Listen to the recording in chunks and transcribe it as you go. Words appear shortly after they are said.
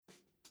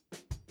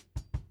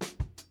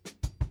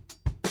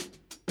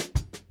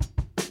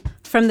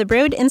From the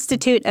Broad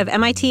Institute of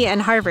MIT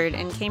and Harvard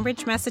in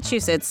Cambridge,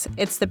 Massachusetts,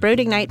 it's the Broad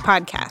Ignite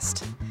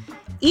podcast.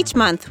 Each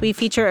month, we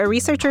feature a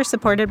researcher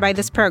supported by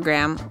this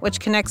program, which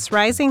connects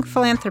rising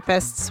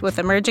philanthropists with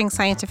emerging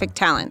scientific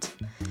talent.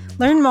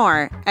 Learn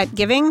more at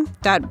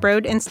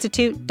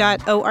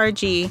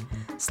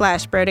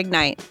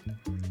giving.broadinstitute.org/BroadIgnite.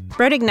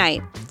 Broad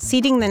Ignite,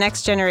 seeding the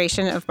next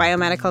generation of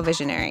biomedical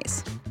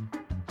visionaries.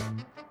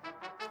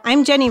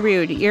 I'm Jenny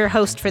Rude, your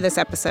host for this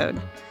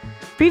episode.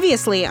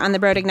 Previously on the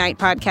Broad Ignite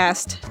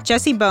podcast,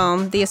 Jesse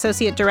Boehm, the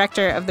Associate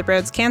Director of the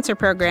Broad's Cancer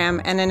Program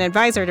and an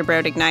advisor to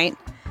Broad Ignite,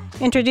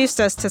 introduced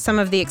us to some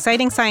of the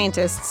exciting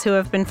scientists who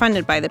have been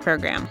funded by the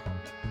program.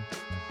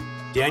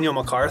 Daniel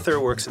MacArthur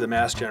works at the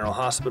Mass General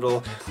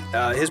Hospital.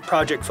 His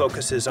project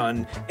focuses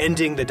on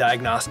ending the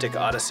diagnostic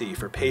odyssey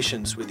for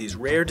patients with these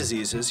rare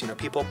diseases.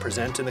 People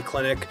present in the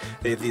clinic,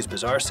 they have these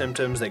bizarre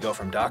symptoms, they go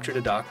from doctor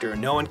to doctor,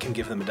 and no one can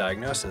give them a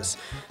diagnosis.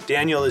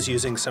 Daniel is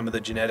using some of the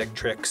genetic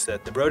tricks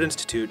that the Broad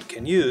Institute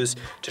can use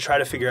to try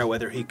to figure out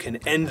whether he can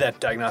end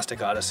that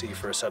diagnostic odyssey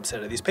for a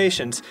subset of these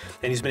patients,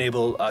 and he's been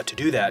able to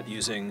do that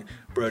using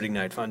Broad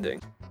Ignite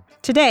funding.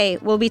 Today,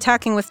 we'll be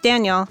talking with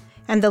Daniel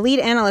and the lead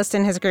analyst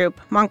in his group,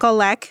 Monkol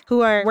Lek,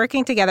 who are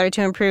working together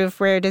to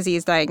improve rare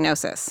disease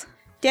diagnosis.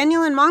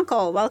 Daniel and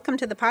Monkol, welcome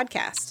to the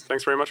podcast.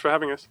 Thanks very much for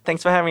having us.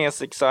 Thanks for having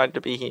us. Excited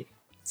to be here.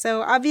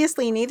 So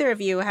obviously neither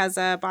of you has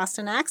a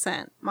Boston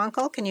accent.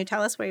 Monkol, can you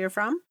tell us where you're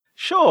from?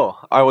 Sure.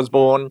 I was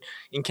born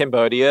in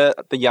Cambodia,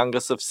 the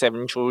youngest of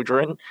 7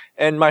 children,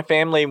 and my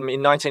family in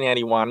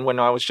 1981, when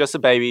I was just a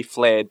baby,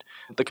 fled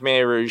the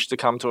Khmer Rouge to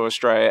come to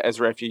Australia as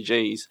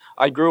refugees.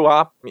 I grew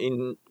up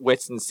in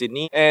Western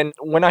Sydney, and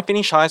when I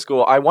finished high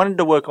school, I wanted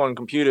to work on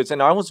computers,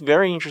 and I was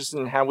very interested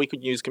in how we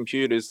could use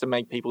computers to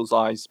make people's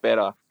lives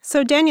better.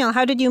 So Daniel,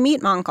 how did you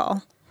meet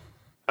Monkol?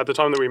 At the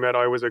time that we met,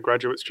 I was a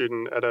graduate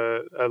student at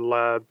a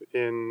lab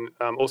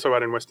also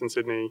out in Western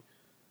Sydney,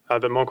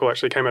 that Monkol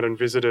actually came out and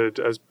visited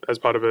as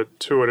part of a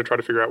tour to try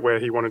to figure out where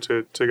he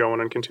wanted to go on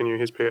and continue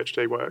his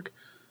PhD work.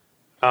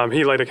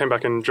 He later came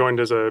back and joined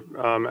as a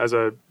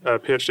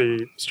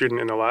PhD student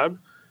in the lab,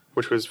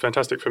 which was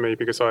fantastic for me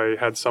because I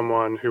had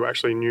someone who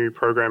actually knew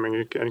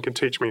programming and could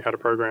teach me how to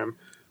program.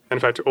 And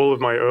in fact, all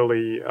of my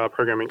early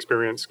programming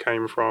experience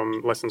came from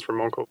lessons from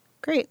Monkol.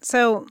 Great.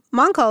 So,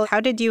 Monkol, how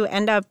did you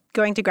end up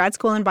going to grad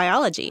school in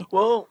biology?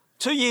 Well,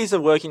 2 years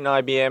of working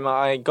at IBM,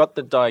 I got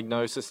the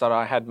diagnosis that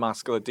I had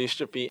muscular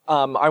dystrophy.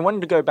 I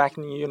wanted to go back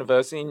in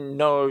university and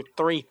know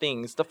 3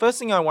 things. The first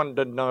thing I wanted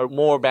to know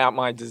more about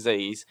my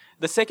disease.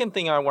 The second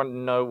thing I wanted to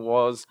know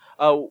was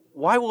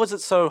why was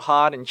it so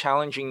hard and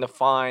challenging to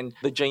find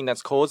the gene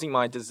that's causing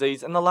my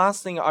disease? And the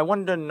last thing, I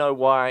wanted to know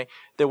why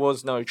there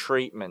was no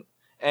treatment.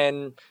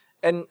 And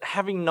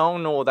having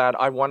known all that,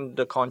 I wanted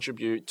to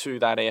contribute to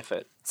that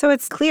effort. So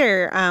it's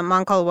clear,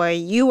 Monkol, why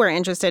you were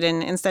interested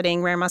in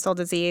studying rare muscle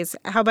disease.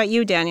 How about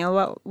you, Daniel?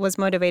 What was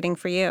motivating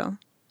for you?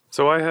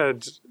 So I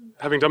had,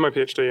 having done my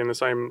PhD in the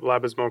same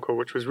lab as Monkol,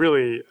 which was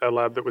really a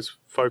lab that was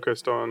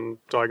focused on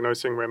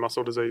diagnosing rare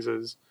muscle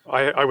diseases,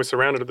 I was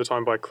surrounded at the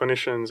time by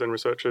clinicians and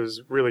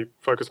researchers really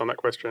focused on that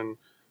question.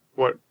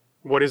 What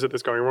is it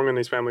that's going wrong in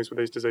these families with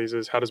these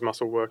diseases? How does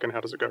muscle work and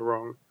how does it go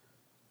wrong?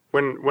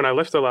 When I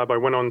left the lab, I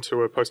went on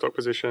to a postdoc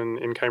position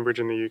in Cambridge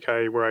in the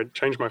UK where I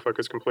changed my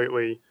focus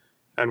completely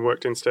and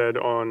worked instead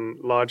on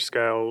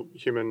large-scale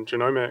human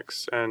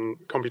genomics and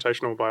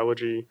computational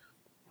biology,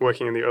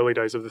 working in the early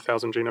days of the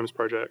 1,000 Genomes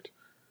Project.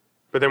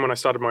 But then when I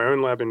started my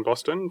own lab in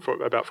Boston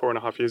for about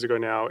 4.5 years ago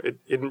now, it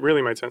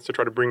really made sense to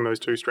try to bring those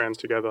 2 strands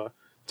together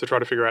to try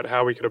to figure out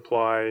how we could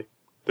apply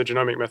the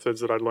genomic methods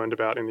that I'd learned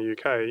about in the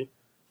UK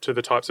to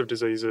the types of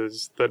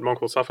diseases that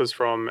Monkol suffers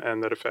from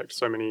and that affect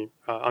so many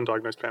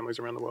undiagnosed families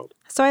around the world.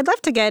 So I'd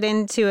love to get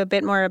into a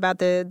bit more about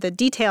the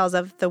details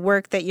of the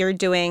work that you're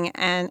doing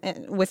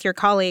and with your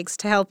colleagues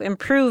to help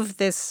improve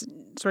this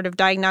sort of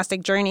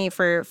diagnostic journey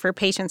for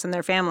patients and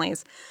their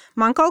families.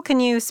 Monkol,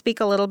 can you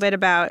speak a little bit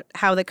about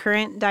how the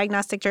current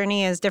diagnostic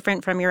journey is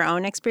different from your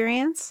own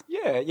experience?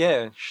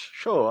 Yeah,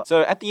 sure.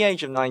 So at the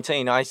age of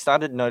 19, I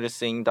started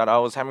noticing that I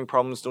was having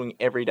problems doing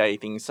everyday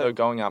things. So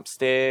going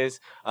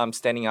upstairs,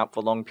 standing up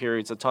for long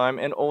periods of time,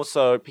 and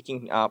also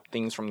picking up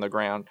things from the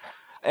ground.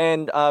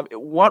 And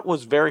what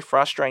was very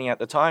frustrating at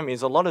the time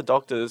is a lot of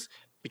doctors,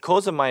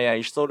 because of my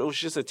age, thought it was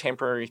just a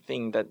temporary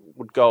thing that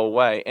would go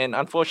away. And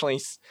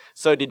unfortunately,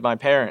 so did my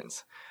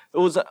parents. It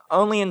was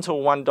only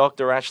until one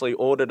doctor actually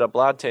ordered a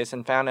blood test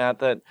and found out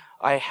that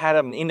I had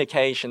an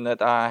indication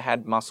that I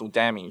had muscle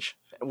damage,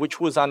 which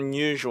was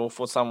unusual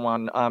for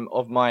someone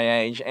of my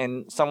age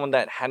and someone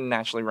that hadn't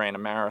actually ran a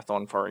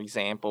marathon, for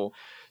example.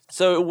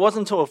 So it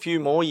wasn't until a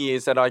few more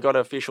years that I got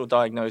an official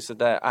diagnosis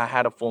that I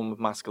had a form of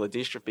muscular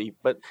dystrophy,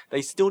 but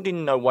they still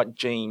didn't know what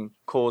gene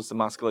caused the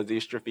muscular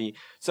dystrophy.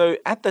 So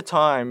at the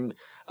time,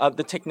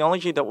 the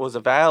technology that was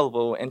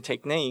available and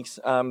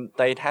techniques,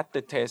 they'd had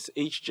to test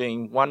each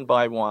gene one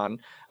by one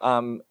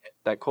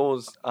that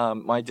caused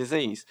my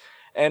disease.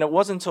 And it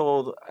wasn't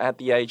until at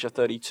the age of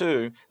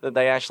 32 that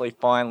they actually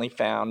finally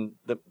found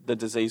the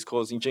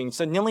disease-causing gene.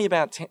 So nearly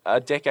about a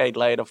decade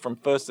later, from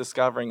first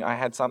discovering I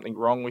had something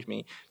wrong with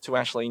me to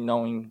actually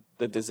knowing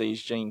the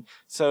disease gene.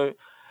 So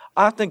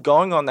after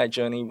going on that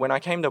journey, when I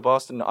came to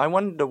Boston, I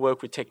wanted to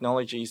work with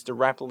technologies to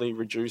rapidly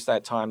reduce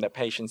that time that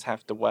patients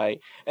have to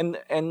wait. And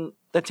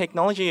the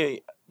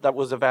technology that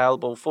was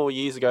available 4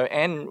 years ago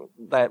and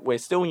that we're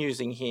still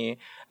using here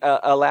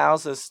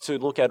allows us to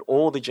look at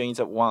all the genes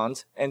at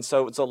once. And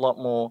so it's a lot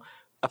more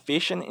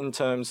efficient in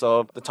terms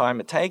of the time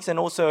it takes and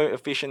also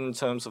efficient in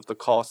terms of the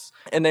costs.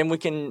 And then we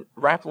can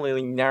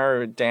rapidly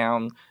narrow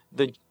down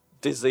the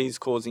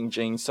disease-causing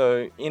genes.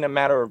 So in a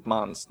matter of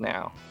months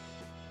now.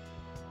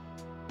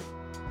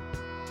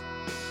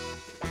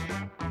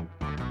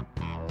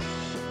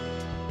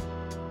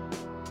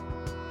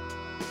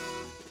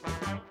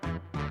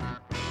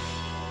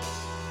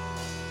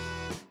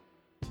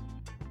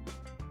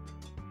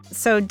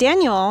 So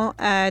Daniel,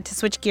 to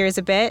switch gears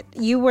a bit,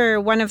 you were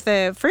one of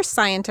the first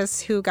scientists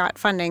who got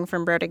funding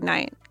from Broad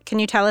Ignite. Can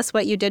you tell us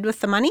what you did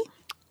with the money?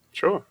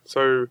 Sure.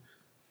 So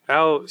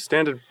our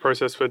standard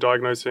process for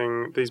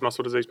diagnosing these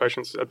muscle disease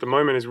patients at the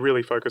moment is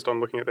really focused on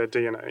looking at their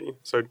DNA.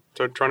 So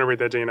trying to read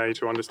their DNA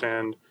to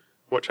understand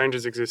what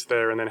changes exist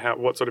there and then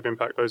what sort of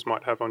impact those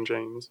might have on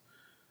genes.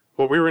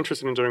 What we were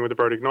interested in doing with the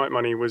Broad Ignite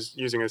money was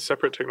using a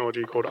separate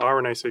technology called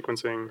RNA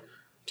sequencing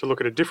to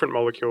look at a different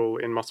molecule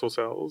in muscle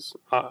cells,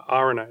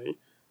 RNA,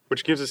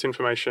 which gives us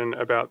information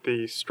about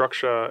the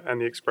structure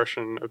and the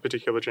expression of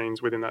particular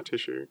genes within that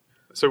tissue.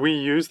 So we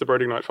use the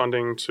Broad Ignite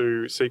funding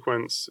to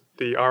sequence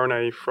the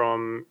RNA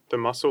from the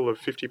muscle of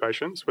 50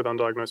 patients with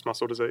undiagnosed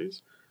muscle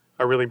disease.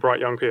 A really bright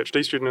young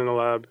PhD student in the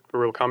lab,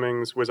 Beryl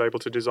Cummings, was able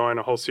to design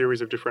a whole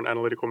series of different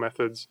analytical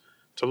methods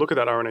to look at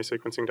that RNA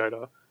sequencing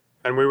data.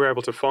 And we were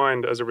able to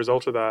find, as a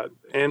result of that,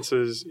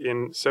 answers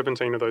in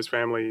 17 of those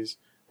families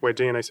where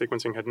DNA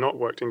sequencing had not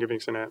worked in giving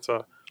us an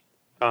answer,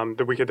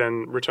 that we could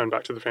then return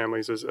back to the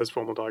families as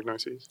formal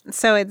diagnoses.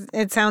 So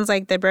it sounds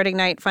like the Broad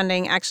Ignite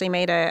funding actually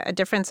made a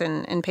difference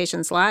in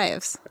patients'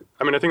 lives.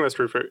 I mean, I think that's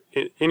true for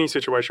any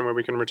situation where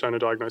we can return a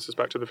diagnosis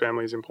back to the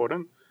family is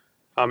important.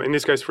 In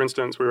this case, for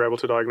instance, we were able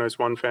to diagnose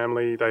one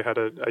family. They had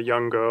a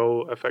young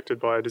girl affected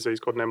by a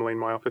disease called Nemaline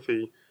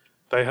myopathy.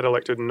 They had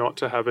elected not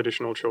to have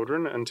additional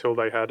children until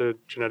they had a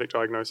genetic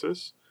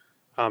diagnosis,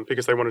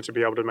 because they wanted to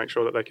be able to make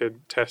sure that they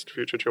could test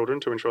future children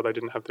to ensure they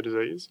didn't have the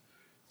disease.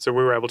 So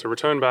we were able to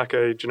return back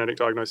a genetic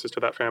diagnosis to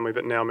that family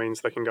that now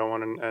means they can go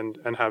on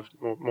and have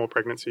more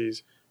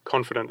pregnancies,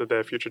 confident that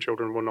their future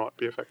children will not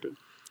be affected.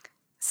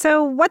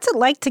 So what's it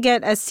like to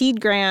get a seed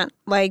grant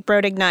like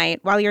Broad Ignite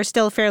while you're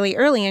still fairly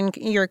early in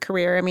your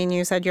career? I mean,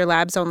 you said your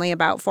lab's only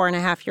about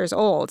 4.5 years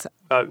old.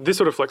 This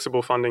sort of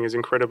flexible funding is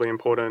incredibly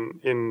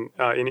important in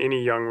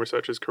any young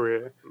researcher's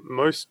career.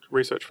 Most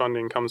research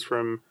funding comes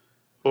from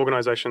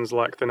organisations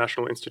like the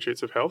National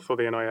Institutes of Health, or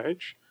the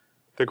NIH.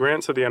 The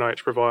grants that the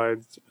NIH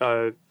provides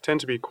tend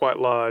to be quite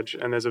large,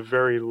 and there's a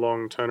very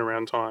long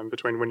turnaround time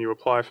between when you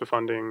apply for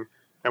funding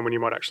and when you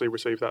might actually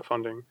receive that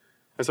funding.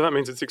 And so that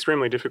means it's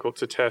extremely difficult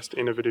to test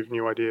innovative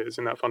new ideas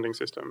in that funding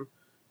system.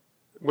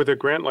 With a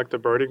grant like the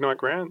Broad Ignite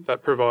grant,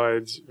 that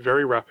provides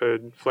very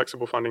rapid,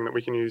 flexible funding that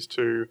we can use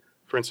to,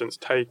 for instance,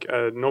 take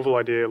a novel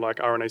idea like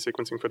RNA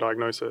sequencing for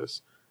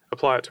diagnosis,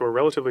 apply it to a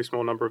relatively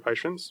small number of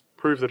patients,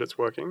 prove that it's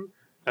working,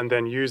 and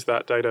then use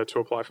that data to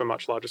apply for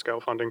much larger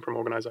scale funding from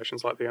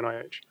organisations like the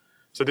NIH.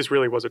 So this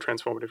really was a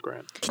transformative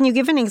grant. Can you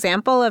give an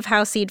example of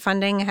how seed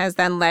funding has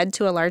then led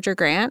to a larger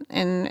grant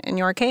in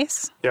your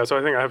case? Yeah, so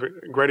I think I have a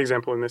great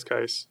example in this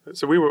case.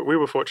 So we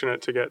were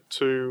fortunate to get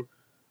 2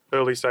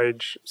 early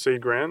stage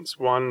seed grants,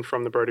 one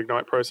from the Broad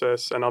Ignite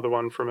process, another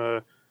one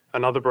from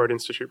another Broad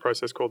Institute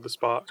process called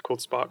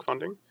Spark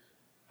funding.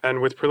 And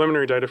with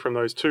preliminary data from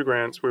those 2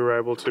 grants, we were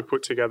able to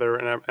put together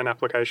an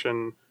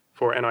application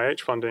for NIH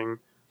funding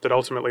that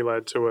ultimately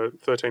led to a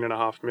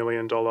 $13.5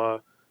 million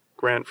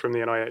grant from the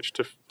NIH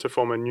to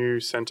form a new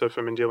Centre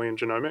for Mendelian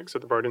Genomics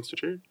at the Broad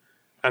Institute.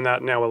 And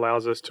that now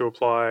allows us to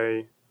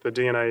apply the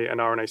DNA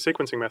and RNA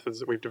sequencing methods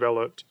that we've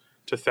developed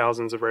to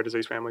thousands of rare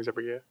disease families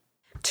every year.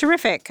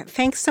 Terrific.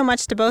 Thanks so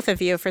much to both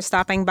of you for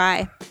stopping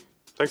by.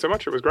 Thanks so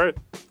much. It was great.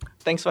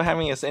 Thanks for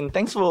having us, and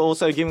thanks for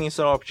also giving us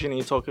an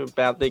opportunity to talk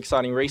about the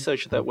exciting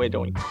research that we're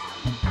doing.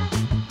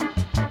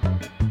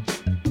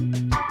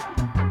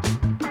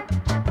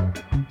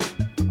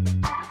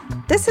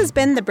 This has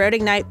been the Broad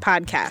Ignite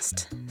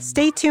podcast.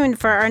 Stay tuned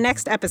for our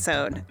next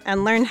episode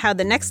and learn how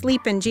the next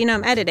leap in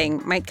genome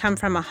editing might come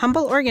from a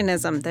humble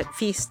organism that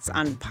feasts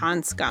on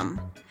pond scum.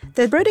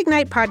 The Broad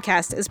Ignite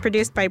podcast is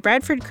produced by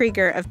Bradford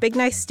Krieger of Big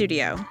Nice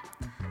Studio.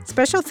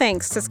 Special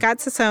thanks to Scott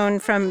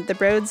Sassone from the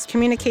Broad's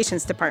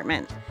Communications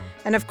Department.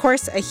 And of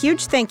course, a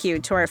huge thank you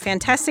to our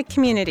fantastic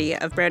community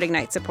of Broad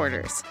Ignite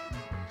supporters.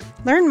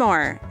 Learn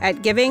more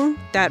at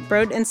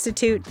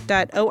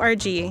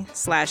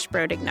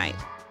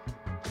giving.broadinstitute.org/broadignite.